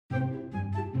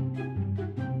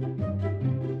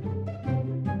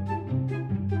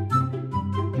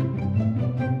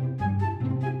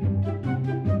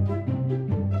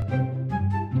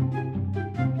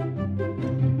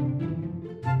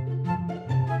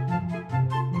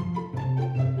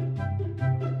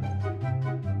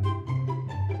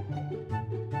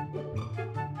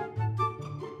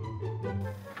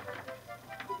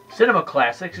Cinema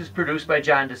Classics is produced by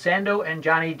John DeSando and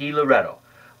Johnny DiLoretto.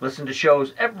 Listen to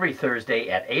shows every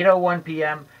Thursday at 8:01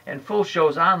 p.m. and full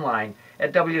shows online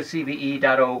at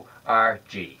WCBE.org.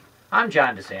 I'm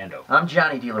John DeSando. I'm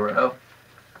Johnny DiLoretto.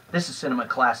 This is Cinema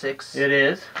Classics. It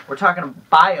is. We're talking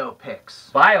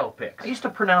biopics. Biopics. I used to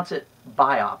pronounce it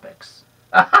biopics.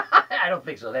 I don't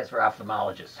think so. That's for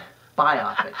ophthalmologists.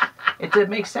 Biopics. It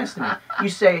makes sense to me. You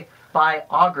say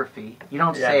biography. You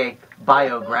don't say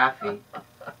biography.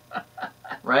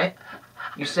 Right?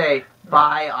 You say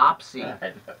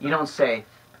biopsy. You don't say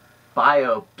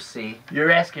biopsy.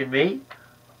 You're asking me?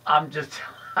 I'm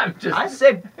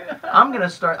saying I'm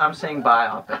saying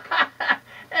biopic.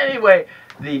 Anyway,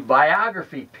 the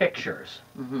biography pictures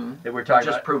that we're talking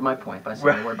about. Just proved my point by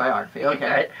saying the word biography. Okay.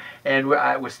 Right? And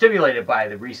I was stimulated by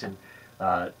the recent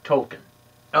Tolkien.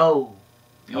 Oh,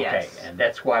 yes. Okay, and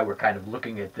that's why we're kind of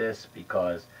looking at this,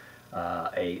 because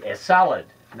a solid,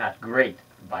 not great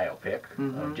biopic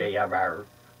of J.R.R.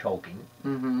 Tolkien.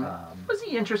 Was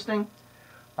he interesting?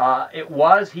 It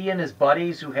was. He and his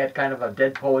buddies, who had kind of a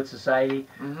Dead Poet Society,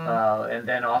 and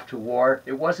then off to war.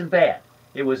 It wasn't bad.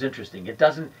 It was interesting. It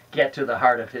doesn't get to the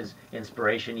heart of his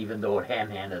inspiration, even though it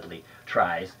ham-handedly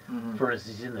tries. For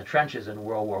instance, he's in the trenches in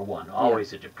World War I.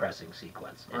 Always a depressing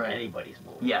sequence in anybody's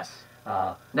movie. Yes.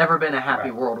 Never been a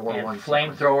happy World War I. And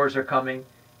flamethrowers are coming,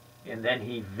 and then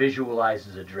he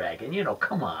visualizes a dragon. You know,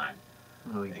 come on.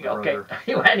 Oh, okay.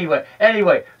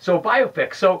 Anyway. So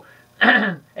biopics. So,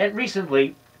 and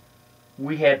recently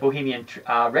we had Bohemian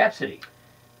Rhapsody.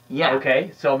 Yeah.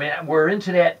 Okay. So I mean, we're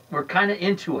into that. We're kind of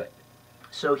into it.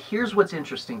 So here's what's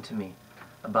interesting to me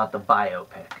about the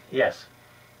biopic. Yes.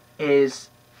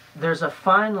 Is there's a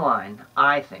fine line,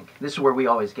 I think. This is where we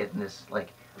always get in this,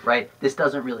 like, right? This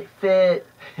doesn't really fit.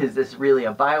 Is this really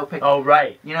a biopic? Oh,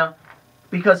 right. You know,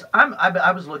 because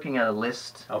I was looking at a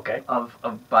list of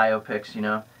biopics, you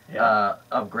know,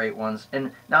 of great ones.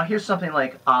 And now here's something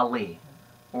like Ali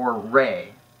or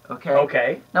Ray, okay?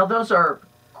 Okay. Now those are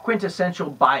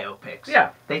quintessential biopics.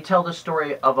 Yeah. They tell the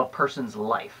story of a person's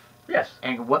life. Yes.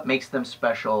 And what makes them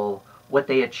special, what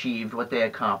they achieved, what they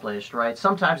accomplished, right?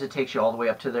 Sometimes it takes you all the way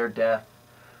up to their death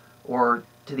or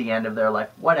to the end of their life,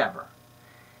 whatever.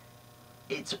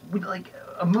 It's like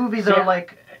a movie though,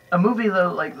 like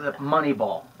the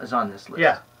Moneyball is on this list.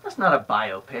 Yeah. That's not a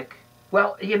biopic.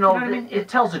 Well, you know what I mean? It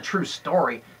tells a true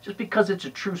story. Just because it's a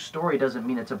true story doesn't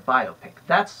mean it's a biopic.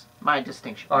 That's my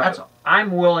distinction. That's all.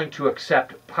 I'm willing to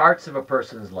accept parts of a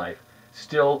person's life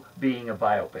still being a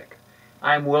biopic.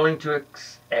 I'm willing to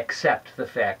accept the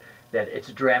fact that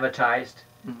it's dramatized.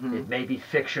 It may be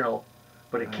fictional,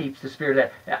 but it keeps the spirit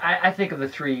of that. I think of the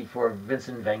three for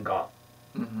Vincent van Gogh.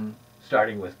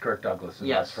 Starting with Kirk Douglas and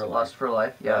Lust for Life. Lust for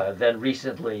Life, yeah. Then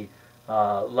recently,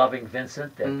 Loving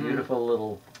Vincent, that beautiful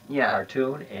little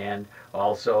cartoon, and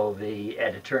also the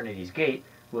At Eternity's Gate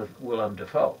with Willem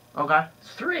Dafoe. Okay.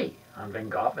 It's three on Van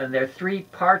Gogh, and they're three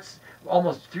parts,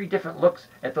 almost three different looks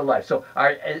at the life. So,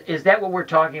 is that what we're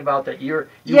talking about? That you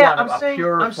want a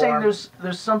pure form? I'm saying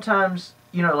there's sometimes,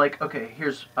 you know, like, okay,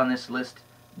 here's on this list,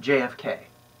 JFK.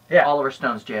 Yeah. Oliver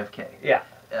Stone's JFK. Yeah.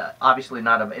 Obviously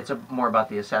not it's more about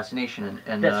the assassination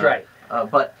and that's right.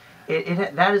 But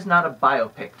that is not a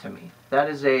biopic to me. That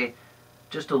is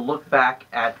just a look back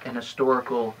at an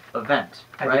historical event,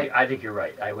 right? I think you're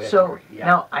right. I would agree. Yeah.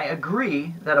 Now I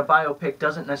agree that a biopic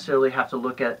doesn't necessarily have to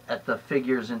look at the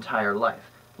figure's entire life,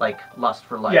 like Lust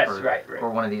for Life or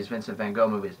one of these Vincent van Gogh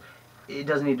movies. It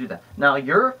doesn't need to do that. Now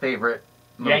your favorite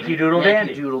movie, Yankee Doodle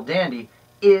Dandy. Yankee Doodle Dandy,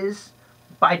 is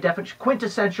by definition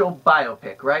quintessential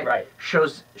biopic, right? Right.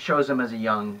 Shows him as a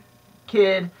young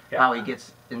kid, how he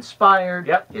gets inspired,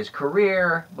 his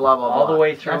career, blah blah blah. All the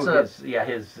way through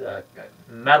his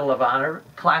Medal of Honor.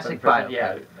 Classic biopic.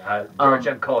 Yeah, George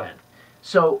M. Cohan.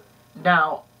 So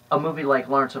now a movie like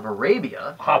Lawrence of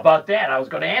Arabia. How about that? I was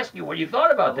going to ask you what you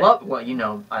thought about that. Well, you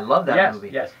know, I love that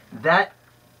movie. Yes. That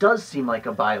does seem like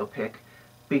a biopic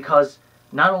because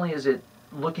not only is it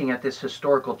looking at this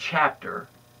historical chapter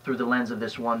through the lens of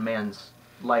this one man's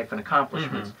life and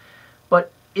accomplishments,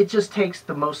 but it just takes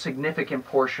the most significant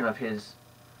portion of his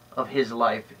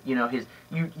life. You know,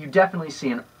 you definitely see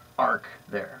an arc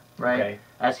there, right? Okay.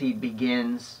 As he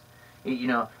begins, you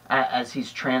know, as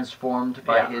he's transformed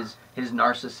by his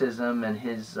narcissism and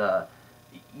his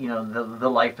you know, the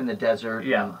life in the desert.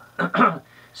 Yeah.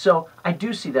 So I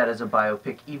do see that as a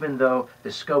biopic, even though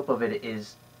the scope of it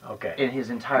is in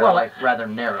his entire life rather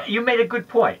narrow. You made a good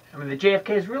point. I mean, the JFK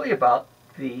is really about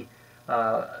the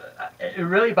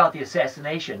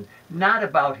assassination, not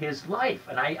about his life.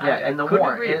 And and the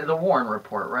Warren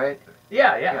report, right?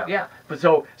 Yeah. But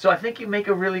so I think you make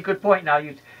a really good point. Now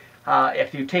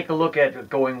If you take a look at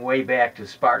going way back to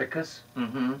Spartacus.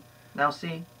 Mm-hmm. Now,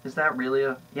 see, is that really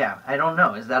a? Yeah, I don't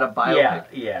know. Is that a biopic?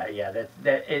 Yeah.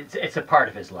 It's a part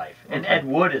of his life. And Okay. Ed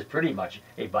Wood is pretty much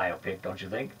a biopic, don't you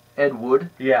think? Ed Wood.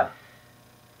 Yeah.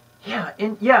 Yeah,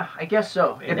 yeah, I guess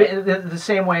so. The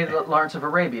same way that Lawrence of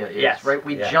Arabia is, Yes, right?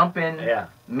 We yeah, jump in yeah.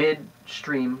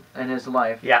 midstream in his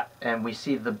life, Yeah. and we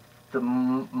see the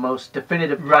most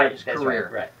definitive part of his That's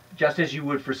career. right. Just as you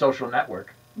would for Social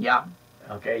Network. Yeah.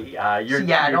 Okay, you're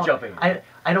jumping. I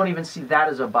don't even see that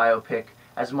as a biopic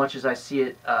as much as I see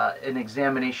it an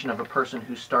examination of a person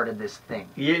who started this thing.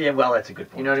 Yeah, well, that's a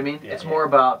good point. You know what I mean? Yeah, it's more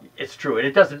about... It's true, and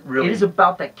it doesn't really... It is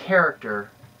about the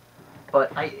character,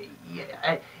 but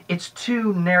it's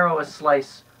too narrow a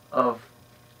slice of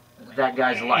that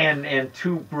guy's life. And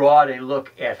too broad a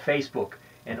look at Facebook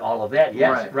and all of that.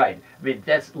 Yes, right. I mean,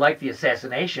 that's like the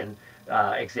assassination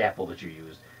example that you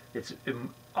used. It's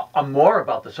more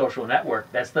about the Social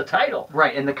Network. That's the title.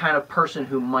 Right, and the kind of person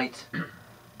who might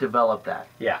develop that.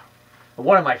 Yeah.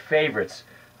 One of my favorites,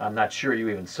 I'm not sure you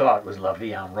even saw it, was La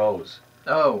Vie en Rose.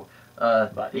 Oh,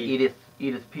 Edith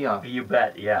Piaf. You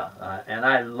bet, yeah. And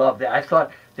I love that. I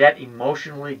thought that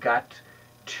emotionally got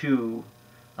to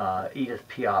Edith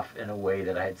Piaf in a way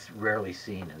that I had rarely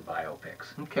seen in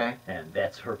biopics. Okay. And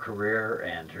that's her career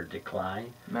and her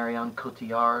decline. Marianne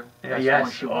Cotillard. That's Yes. the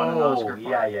one she won an Oscar for.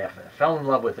 Yeah. Fell in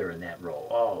love with her in that role.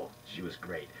 Oh, she was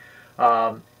great.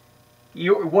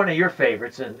 One of your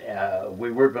favorites, and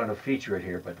we were going to feature it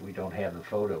here, but we don't have the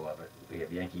photo of it. We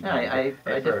have Yankee. Yeah,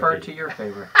 I defer to your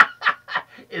favorite.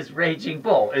 Is Raging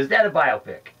Bull. Is that a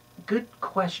biopic? Good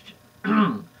question.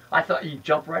 I thought you'd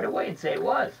jump right away and say it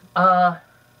was.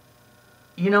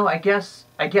 You know, I guess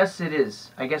it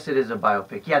is. I guess it is a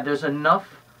biopic. Yeah, there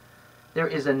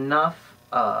is enough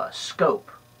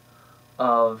scope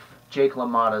of Jake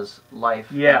LaMotta's life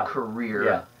and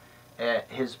career,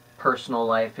 his personal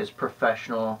life, his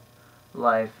professional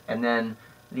life, and then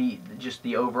just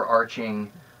the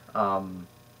overarching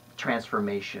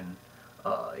transformation,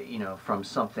 you know,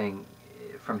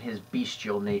 from his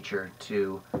bestial nature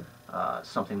to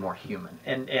something more human.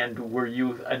 And were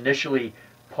you initially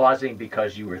pausing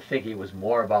because you were thinking it was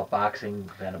more about boxing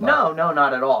than about... No,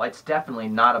 not at all. It's definitely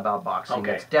not about boxing.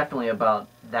 Okay. It's definitely about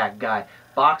that guy.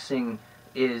 Boxing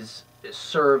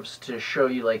serves to show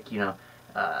you, like, you know,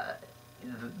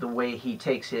 the way he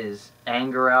takes his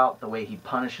anger out, the way he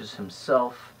punishes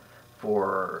himself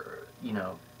for, you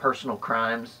know, personal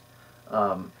crimes.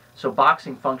 So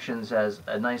boxing functions as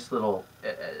a nice little,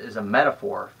 as a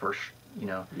metaphor for, you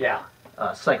know,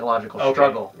 psychological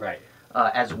struggle, right?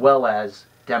 As well as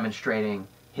demonstrating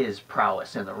his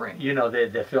prowess in the ring. You know,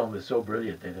 the film is so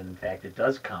brilliant that, in fact, it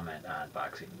does comment on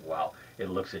boxing. Wow, it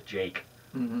looks at Jake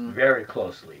very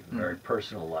closely, very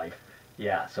personal life.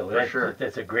 Yeah, so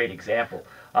that's a great example.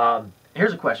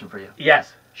 Here's a question for you.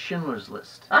 Yes. Schindler's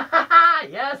List.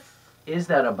 Yes. Is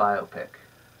that a biopic?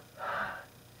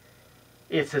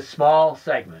 It's a small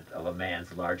segment of a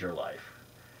man's larger life,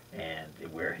 and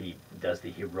where he does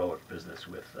the heroic business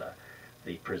with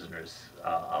the prisoners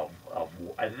of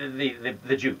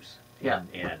the Jews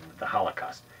in the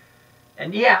Holocaust.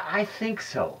 And yeah, I think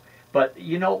so. But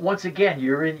you know, once again,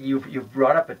 you've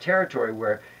brought up a territory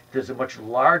where there's a much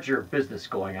larger business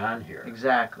going on here.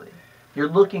 Exactly. You're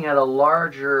looking at a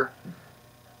larger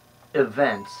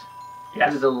event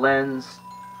through the lens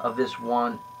of this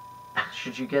one.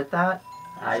 Should you get that?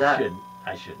 I shouldn't.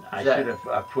 I should have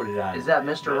put it on. Is that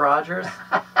Mr. Rogers?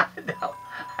 No,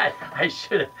 I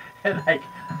should have.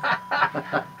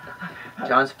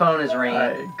 John's phone is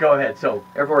ringing. Go ahead. So,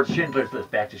 Airport Schindler's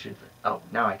List. Back to Schindler. Oh,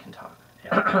 now I can talk.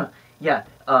 Yeah. Yeah.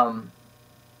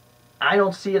 I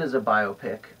don't see it as a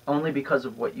biopic, only because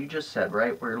of what you just said,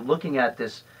 right? We're looking at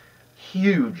this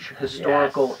huge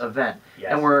historical event.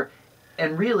 Yes.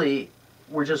 And really,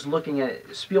 we're just looking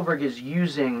at, Spielberg is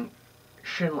using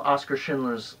Oskar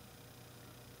Schindler's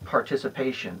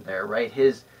participation there, right?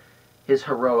 His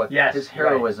heroic, his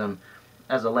heroism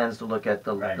as a lens to look at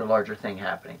the larger thing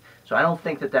happening. So I don't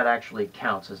think that actually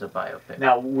counts as a biopic.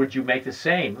 Now, would you make the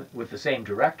same with the same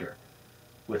director,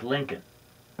 with Lincoln?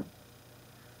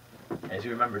 As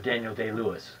you remember, Daniel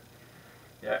Day-Lewis.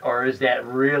 Or is that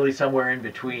really somewhere in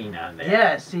between on there?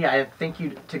 Yeah, see, I think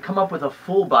to come up with a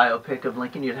full biopic of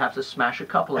Lincoln, you'd have to smash a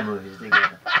couple of movies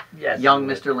together. Yes. Young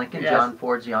Mr. Lincoln, John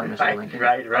Ford's Young Mr. Lincoln.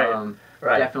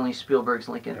 Right. Definitely Spielberg's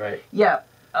Lincoln. Right. Yeah,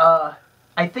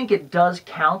 I think it does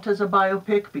count as a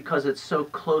biopic because it so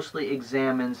closely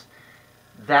examines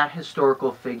that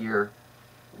historical figure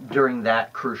during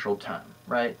that crucial time,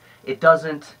 right? It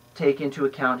doesn't take into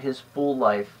account his full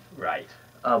life. Right.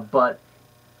 But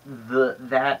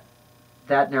that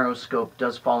that narrow scope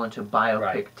does fall into biopic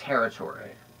Right.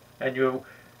 territory. Right.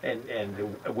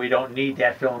 And we don't need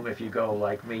that film if you go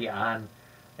like me on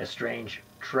a strange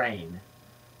train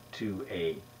to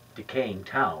a decaying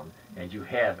town, and you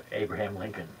have Abraham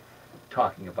Lincoln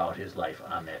talking about his life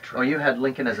on that train. Or you had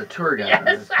Lincoln as a tour guide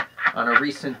Yes. on a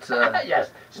recent Yes,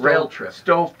 rail trip.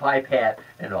 stovepipe hat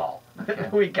and all. Okay.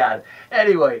 We got it.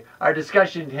 Anyway, our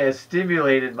discussion has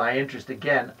stimulated my interest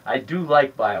again. I do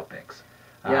like biopics.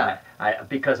 Yeah.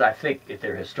 Because I think if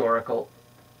they're historical,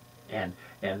 and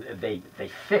they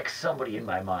fix somebody in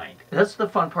my mind. That's the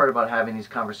fun part about having these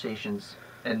conversations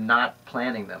and not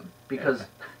planning them, because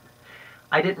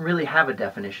I didn't really have a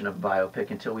definition of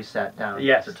biopic until we sat down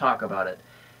Yes. to talk about it.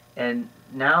 And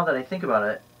now that I think about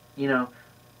it, you know,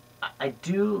 I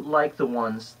do like the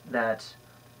ones that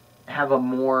have a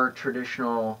more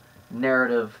traditional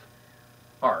narrative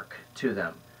arc to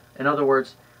them. In other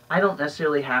words, I don't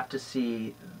necessarily have to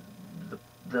see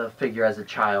the figure as a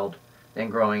child, then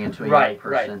growing into a young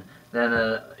person, then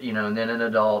then an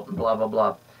adult, and blah blah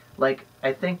blah. Like,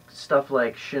 I think stuff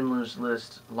like Schindler's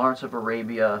List, Lawrence of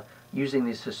Arabia, using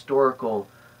these historical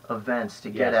events to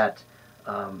get Yes.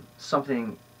 at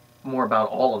something more about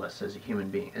all of us as a human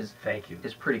being Thank you.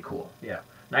 is pretty cool. Yeah,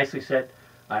 nicely said.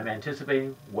 I'm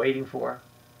anticipating, waiting for.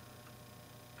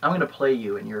 I'm going to play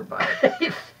you in your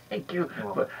biopic. Thank you.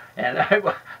 Well. But,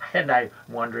 and I'm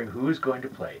wondering who's going to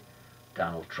play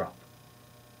Donald Trump,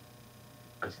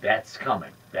 because that's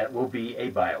coming. That will be a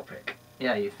biopic.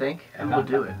 Yeah, you think? Who will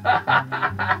do it?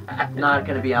 Not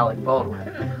going to be Alec Baldwin.